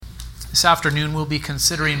This afternoon we'll be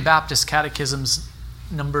considering Baptist Catechism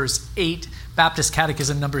numbers 8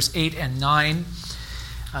 and 9.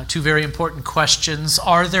 Two very important questions.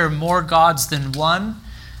 Are there more gods than one?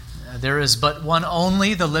 There is but one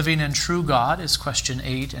only, the living and true God, is question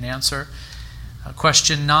 8 and answer.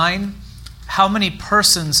 Question 9, how many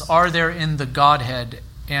persons are there in the Godhead?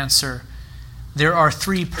 Answer, there are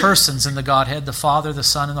 3 persons in the Godhead, the Father, the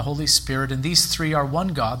Son, and the Holy Spirit, and these 3 are one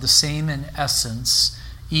God, the same in essence,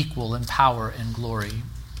 equal in power and glory.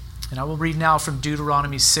 And I will read now from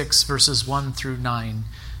Deuteronomy 6, verses 1 through 9.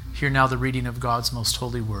 Hear now the reading of God's most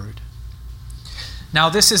holy word. Now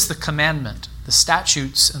this is the commandment, the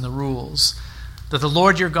statutes and the rules, that the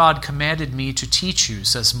Lord your God commanded me to teach you,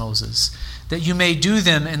 says Moses, that you may do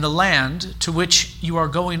them in the land to which you are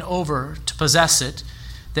going over to possess it,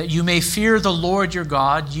 that you may fear the Lord your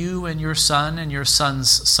God, you and your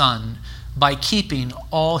son's son, by keeping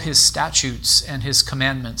all his statutes and his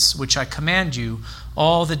commandments, which I command you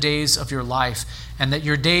all the days of your life, and that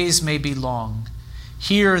your days may be long.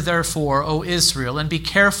 Hear, therefore, O Israel, and be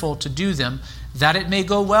careful to do them, that it may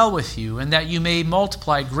go well with you, and that you may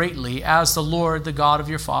multiply greatly, as the Lord, the God of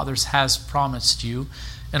your fathers, has promised you,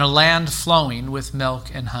 in a land flowing with milk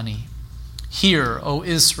and honey. Hear, O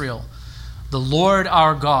Israel, the Lord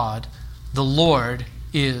our God, the Lord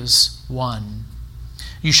is one.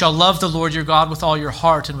 You shall love the Lord your God with all your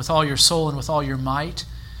heart and with all your soul and with all your might.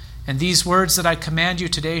 And these words that I command you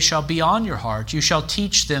today shall be on your heart. You shall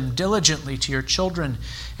teach them diligently to your children,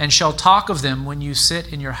 and shall talk of them when you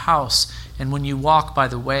sit in your house, and when you walk by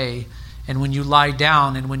the way, and when you lie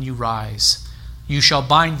down, and when you rise. You shall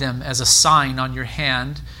bind them as a sign on your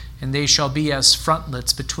hand, and they shall be as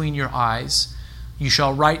frontlets between your eyes. You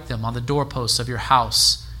shall write them on the doorposts of your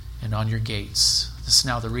house and on your gates. This is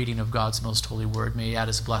now the reading of God's most holy word. May he add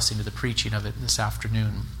his blessing to the preaching of it this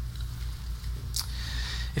afternoon.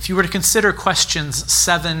 If you were to consider questions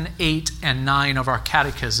 7, 8, and 9 of our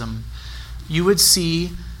catechism, you would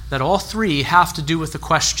see that all 3 have to do with the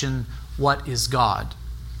question, what is God?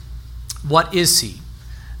 What is he?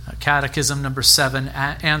 Catechism number 7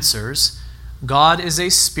 answers, God is a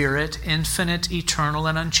spirit, infinite, eternal,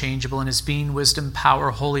 and unchangeable in his being, wisdom,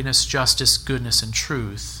 power, holiness, justice, goodness, and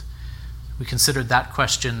truth. We considered that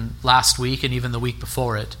question last week and even the week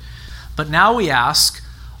before it. But now we ask,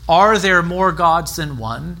 are there more gods than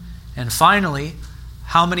one? And finally,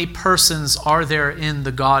 how many persons are there in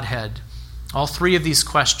the Godhead? All 3 of these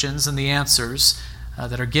questions and the answers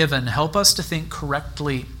that are given help us to think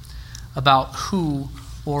correctly about who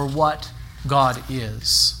or what God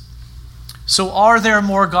is. So are there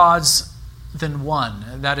more gods than one?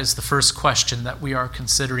 That is the first question that we are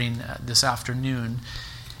considering this afternoon.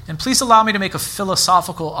 And please allow me to make a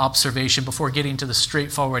philosophical observation before getting to the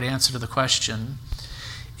straightforward answer to the question.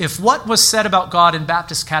 If what was said about God in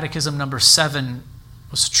Baptist Catechism number 7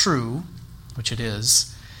 was true, which it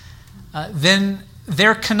is, then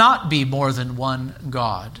there cannot be more than one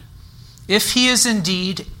God. If he is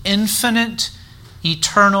indeed infinite,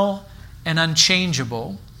 eternal, and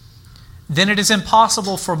unchangeable, then it is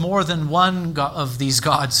impossible for more than one of these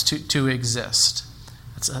gods to exist.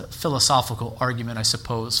 It's a philosophical argument, I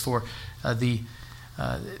suppose, for the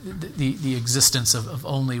existence of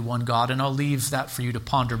only one God, and I'll leave that for you to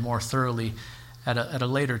ponder more thoroughly at a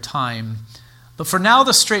later time. But for now,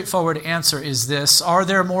 the straightforward answer is this: are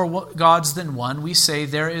there more gods than one? We say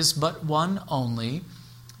there is but one only,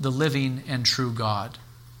 the living and true God.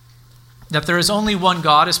 That there is only one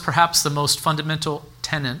God is perhaps the most fundamental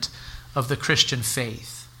tenet of the Christian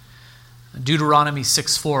faith. Deuteronomy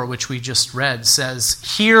 6:4, which we just read, says,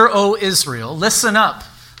 Hear, O Israel, listen up,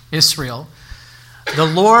 Israel. The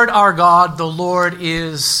Lord our God, the Lord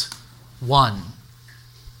is one.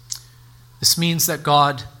 This means that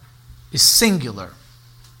God is singular.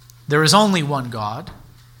 There is only one God,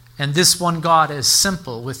 and this one God is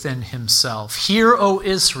simple within himself. Hear, O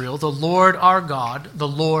Israel, the Lord our God, the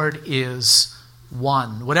Lord is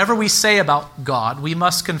one. Whatever we say about God, we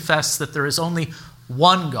must confess that there is only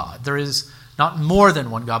one God. There is not more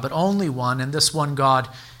than one God, but only one, and this one God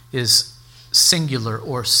is singular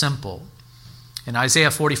or simple. In Isaiah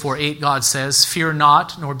 44:8, God says, Fear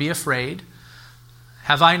not, nor be afraid.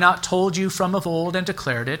 Have I not told you from of old and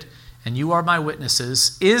declared it? And you are my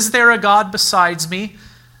witnesses. Is there a God besides me?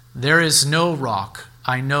 There is no rock.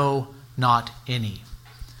 I know not any.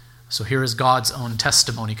 So here is God's own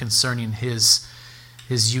testimony concerning his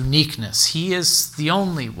uniqueness. He is the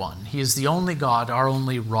only one. He is the only God, our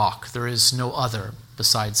only rock. There is no other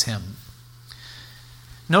besides him.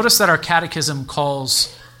 Notice that our catechism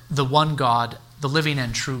calls the one God the living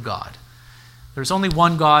and true God. There's only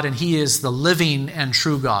one God, and he is the living and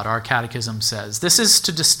true God, our catechism says. This is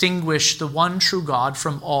to distinguish the one true God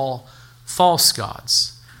from all false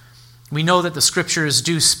gods. We know that the scriptures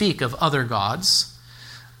do speak of other gods,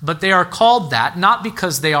 but they are called that not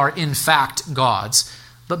because they are in fact gods,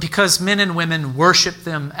 but because men and women worship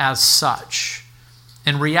them as such.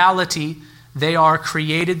 In reality, they are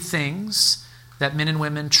created things that men and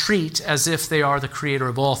women treat as if they are the creator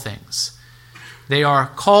of all things. They are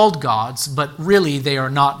called gods, but really they are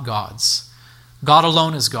not gods. God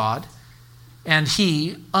alone is God, and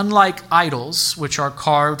he, unlike idols, which are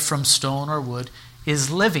carved from stone or wood,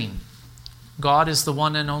 is living. God is the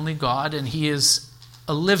one and only God, and he is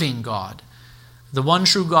a living God. The one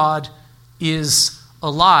true God is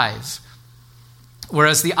alive,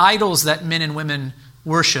 whereas the idols that men and women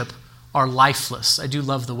worship are lifeless. I do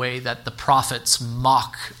love the way that the prophets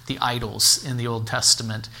mock the idols in the Old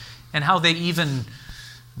Testament, and how they even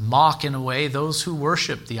mock, in a way, those who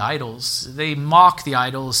worship the idols. They mock the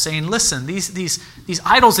idols, saying, listen, these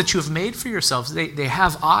idols that you have made for yourselves, they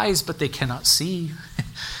have eyes, but they cannot see.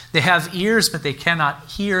 They have ears, but they cannot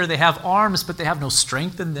hear. They have arms, but they have no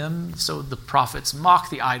strength in them. So the prophets mock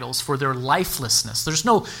the idols for their lifelessness. There's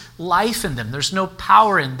no life in them. There's no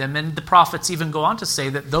power in them. And the prophets even go on to say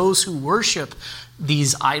that those who worship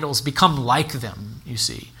these idols become like them, you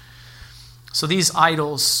see. So these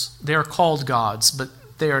idols, they are called gods, but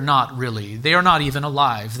they are not really. They are not even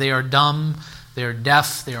alive. They are dumb, they are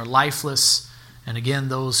deaf, they are lifeless. And again,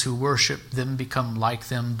 those who worship them become like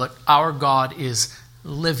them. But our God is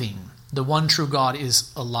living. The one true God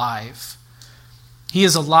is alive. He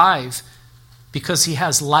is alive because he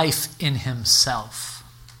has life in himself.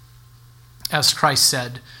 As Christ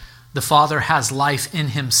said, the Father has life in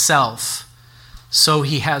himself, so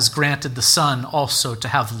he has granted the Son also to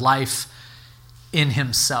have life in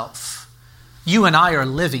himself. You and I are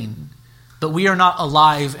living, but we are not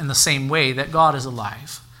alive in the same way that God is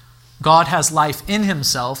alive. God has life in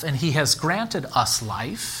himself, and he has granted us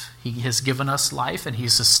life. He has given us life, and he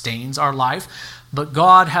sustains our life. But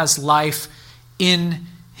God has life in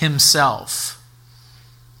himself.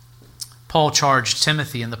 Paul charged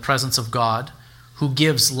Timothy in the presence of God, who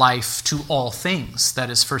gives life to all things.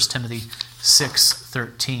 That is 1 Timothy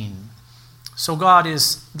 6:13. So God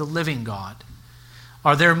is the living God.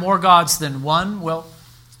 Are there more gods than one? Well,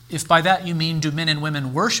 if by that you mean do men and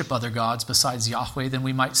women worship other gods besides Yahweh, then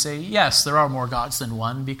we might say, yes, there are more gods than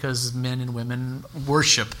one, because men and women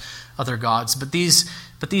worship other gods. But these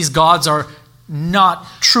gods are not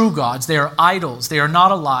true gods. They are idols. They are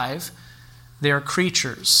not alive. They are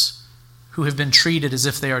creatures who have been treated as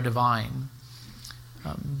if they are divine.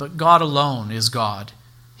 But God alone is God.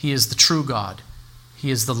 He is the true God. He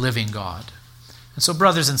is the living God. And so,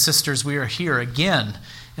 brothers and sisters, we are here again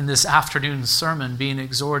in this afternoon sermon being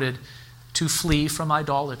exhorted to flee from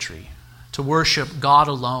idolatry, to worship God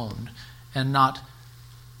alone and not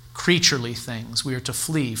creaturely things. We are to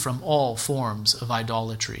flee from all forms of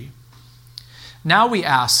idolatry. Now we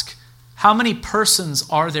ask, how many persons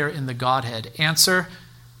are there in the Godhead? Answer,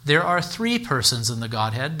 there are 3 persons in the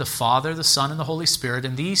Godhead, the Father, the Son, and the Holy Spirit,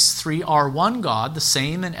 and these 3 are one God, the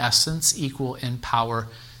same in essence, equal in power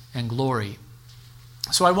and glory.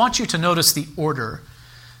 So I want you to notice the order.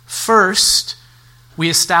 First, we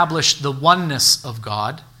establish the oneness of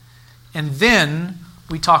God, and then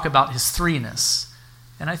we talk about his threeness.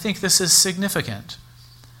 And I think this is significant.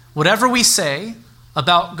 Whatever we say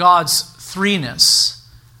about God's threeness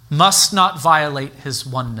must not violate his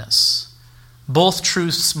oneness. Both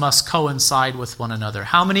truths must coincide with one another.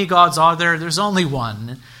 How many gods are there? There's only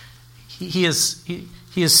one. He is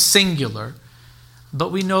singular.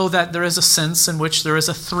 But we know that there is a sense in which there is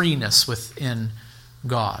a threeness within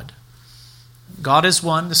God. God is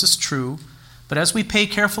one, this is true. But as we pay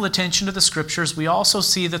careful attention to the scriptures, we also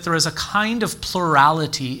see that there is a kind of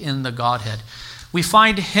plurality in the Godhead. We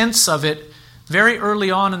find hints of it very early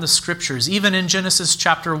on in the scriptures, even in Genesis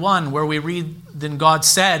chapter 1, where we read, then God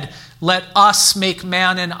said, let us make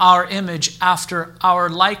man in our image after our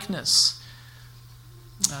likeness.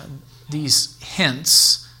 These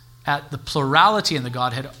hints at the plurality in the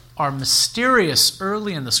Godhead are mysterious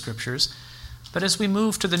early in the scriptures, but as we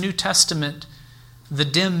move to the New Testament, the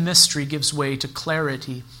dim mystery gives way to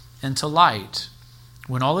clarity and to light.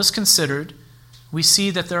 When all is considered, we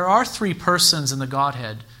see that there are 3 persons in the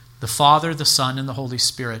Godhead, the Father, the Son, and the Holy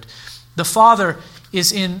Spirit. The Father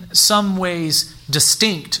is in some ways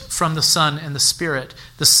distinct from the Son and the Spirit.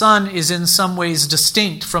 The Son is in some ways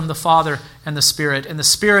distinct from the Father and the Spirit. And the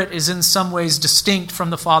Spirit is in some ways distinct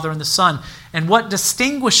from the Father and the Son. And what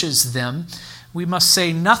distinguishes them we must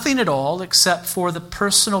say nothing at all except for the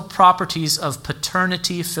personal properties of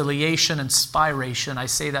paternity, filiation, and spiration. I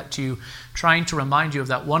say that to you, trying to remind you of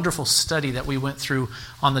that wonderful study that we went through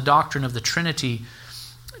on the doctrine of the Trinity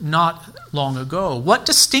not long ago. What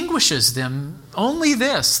distinguishes them? Only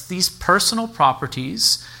this, these personal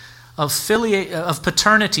properties of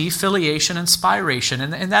paternity, filiation, and spiration.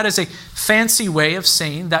 And that is a fancy way of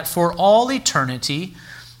saying that for all eternity,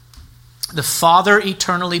 the Father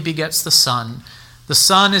eternally begets the Son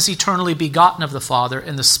is eternally begotten of the Father,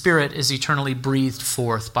 and the Spirit is eternally breathed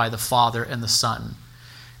forth by the Father and the Son.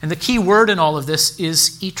 And the key word in all of this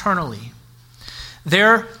is eternally.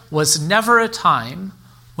 There was never a time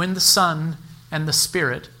when the Son and the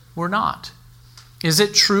Spirit were not. Is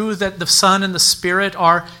it true that the Son and the Spirit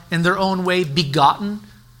are in their own way begotten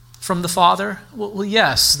from the Father? Well,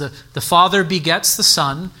 yes. The Father begets the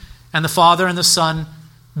Son, and the Father and the Son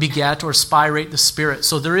beget or spirate the Spirit.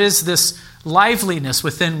 So there is this liveliness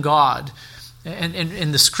within God,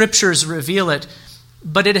 and the Scriptures reveal it,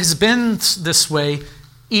 but it has been this way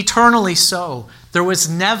eternally so. There was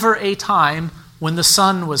never a time when the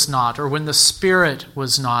Son was not, or when the Spirit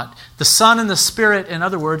was not. The Son and the Spirit, in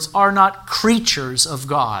other words, are not creatures of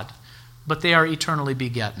God, but they are eternally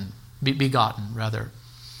begotten.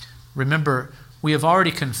 Remember, we have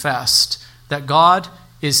already confessed that God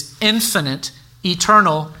is infinite,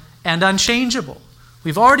 eternal, and unchangeable.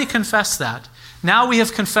 We've already confessed that. Now we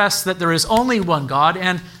have confessed that there is only one God,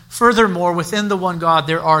 and furthermore, within the one God,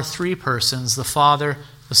 there are three persons, the Father,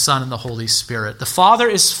 the Son, and the Holy Spirit. The Father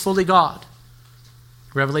is fully God.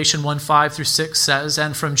 Revelation 1:5-6 says,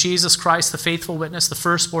 "And from Jesus Christ, the faithful witness, the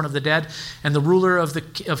firstborn of the dead, and the ruler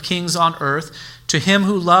of kings on earth, to him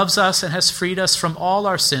who loves us and has freed us from all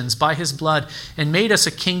our sins by his blood, and made us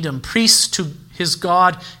a kingdom, priests to his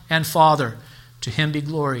God and Father. To him be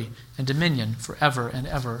glory and dominion forever and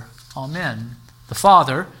ever. Amen." The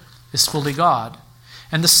Father is fully God,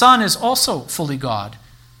 and the Son is also fully God.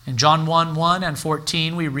 In John 1:1 and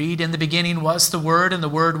 14 we read, "In the beginning was the Word, and the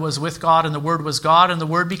Word was with God, and the Word was God, and the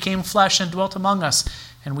Word became flesh and dwelt among us,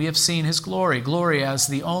 and we have seen his glory, glory as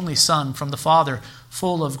the only Son from the Father,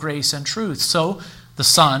 full of grace and truth." So the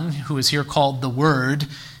Son, who is here called the Word,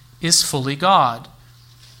 is fully God,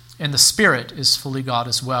 and the Spirit is fully God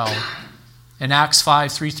as well. In Acts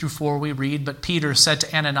 5:3-4 we read, "But Peter said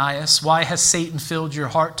to Ananias, 'Why has Satan filled your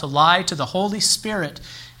heart to lie to the Holy Spirit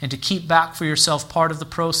and to keep back for yourself part of the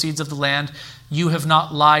proceeds of the land? You have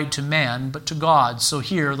not lied to man, but to God.'" So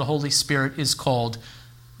here the Holy Spirit is called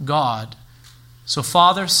God. So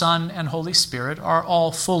Father, Son, and Holy Spirit are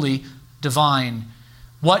all fully divine.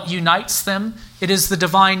 What unites them? It is the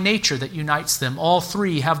divine nature that unites them. All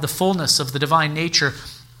three have the fullness of the divine nature.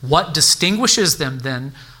 What distinguishes them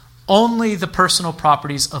then? Only the personal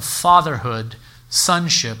properties of fatherhood,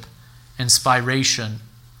 sonship, and spiration.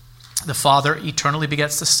 The Father eternally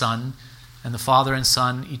begets the Son, and the Father and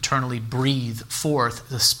Son eternally breathe forth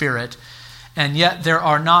the Spirit. And yet there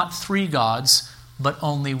are not three gods, but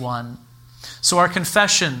only one. So our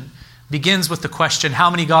confession begins with the question, how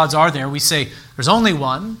many gods are there? We say there's only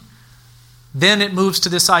one. Then it moves to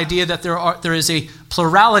this idea that there is a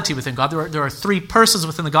plurality within God. There are three persons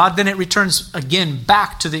within the God. Then it returns again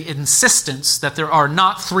back to the insistence that there are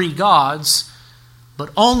not three gods, but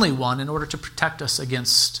only one, in order to protect us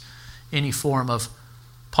against any form of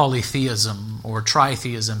polytheism or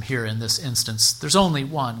tritheism here in this instance. There's only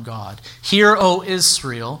one God. "Hear, O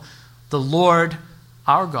Israel, the Lord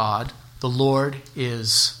our God, the Lord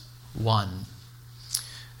is one."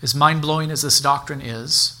 As mind-blowing as this doctrine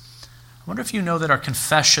is, I wonder if you know that our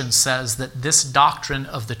confession says that this doctrine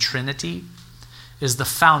of the Trinity is the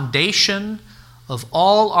foundation of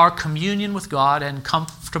all our communion with God and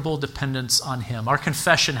comfortable dependence on him. Our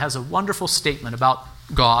confession has a wonderful statement about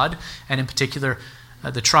God, and in particular,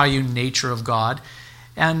 the triune nature of God.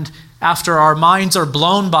 And after our minds are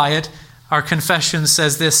blown by it, our confession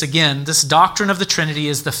says this again: this doctrine of the Trinity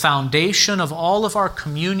is the foundation of all of our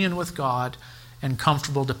communion with God and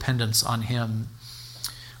comfortable dependence on him.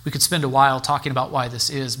 We could spend a while talking about why this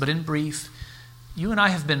is, but in brief, you and I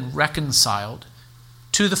have been reconciled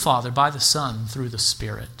to the Father by the Son through the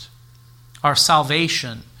Spirit. Our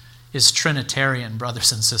salvation is Trinitarian,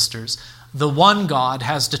 brothers and sisters. The one God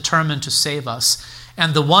has determined to save us,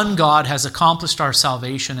 and the one God has accomplished our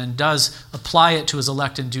salvation and does apply it to his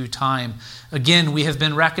elect in due time. Again, we have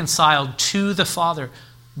been reconciled to the Father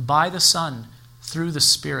by the Son through the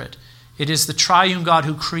Spirit. It is the triune God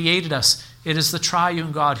who created us. It is the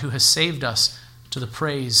triune God who has saved us, to the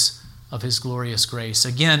praise of his glorious grace.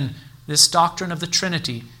 Again, this doctrine of the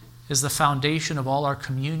Trinity is the foundation of all our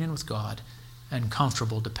communion with God and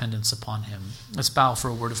comfortable dependence upon him. Let's bow for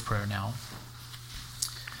a word of prayer now.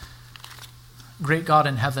 great God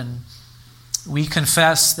in heaven, we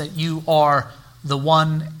confess that you are the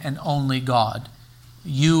one and only God.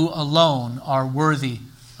 You alone are worthy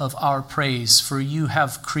of our praise, for you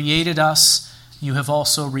have created us, you have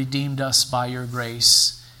also redeemed us by your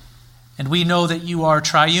grace. And we know that you are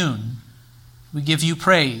triune. We give you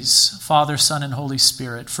praise, Father, Son, and Holy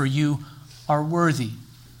Spirit, for you are worthy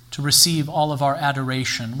to receive all of our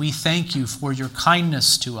adoration. We thank you for your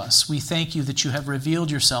kindness to us. We thank you that you have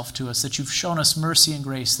revealed yourself to us, that you've shown us mercy and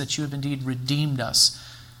grace, that you have indeed redeemed us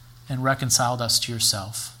and reconciled us to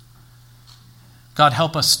yourself. God,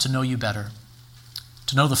 help us to know you better,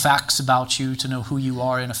 to know the facts about you, to know who you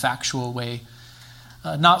are in a factual way,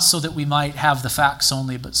 not so that we might have the facts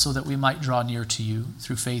only, but so that we might draw near to you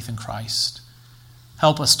through faith in Christ.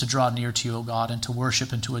 Help us to draw near to you, O God, and to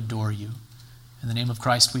worship and to adore you. In the name of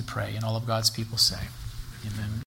Christ we pray, and all of God's people say, amen.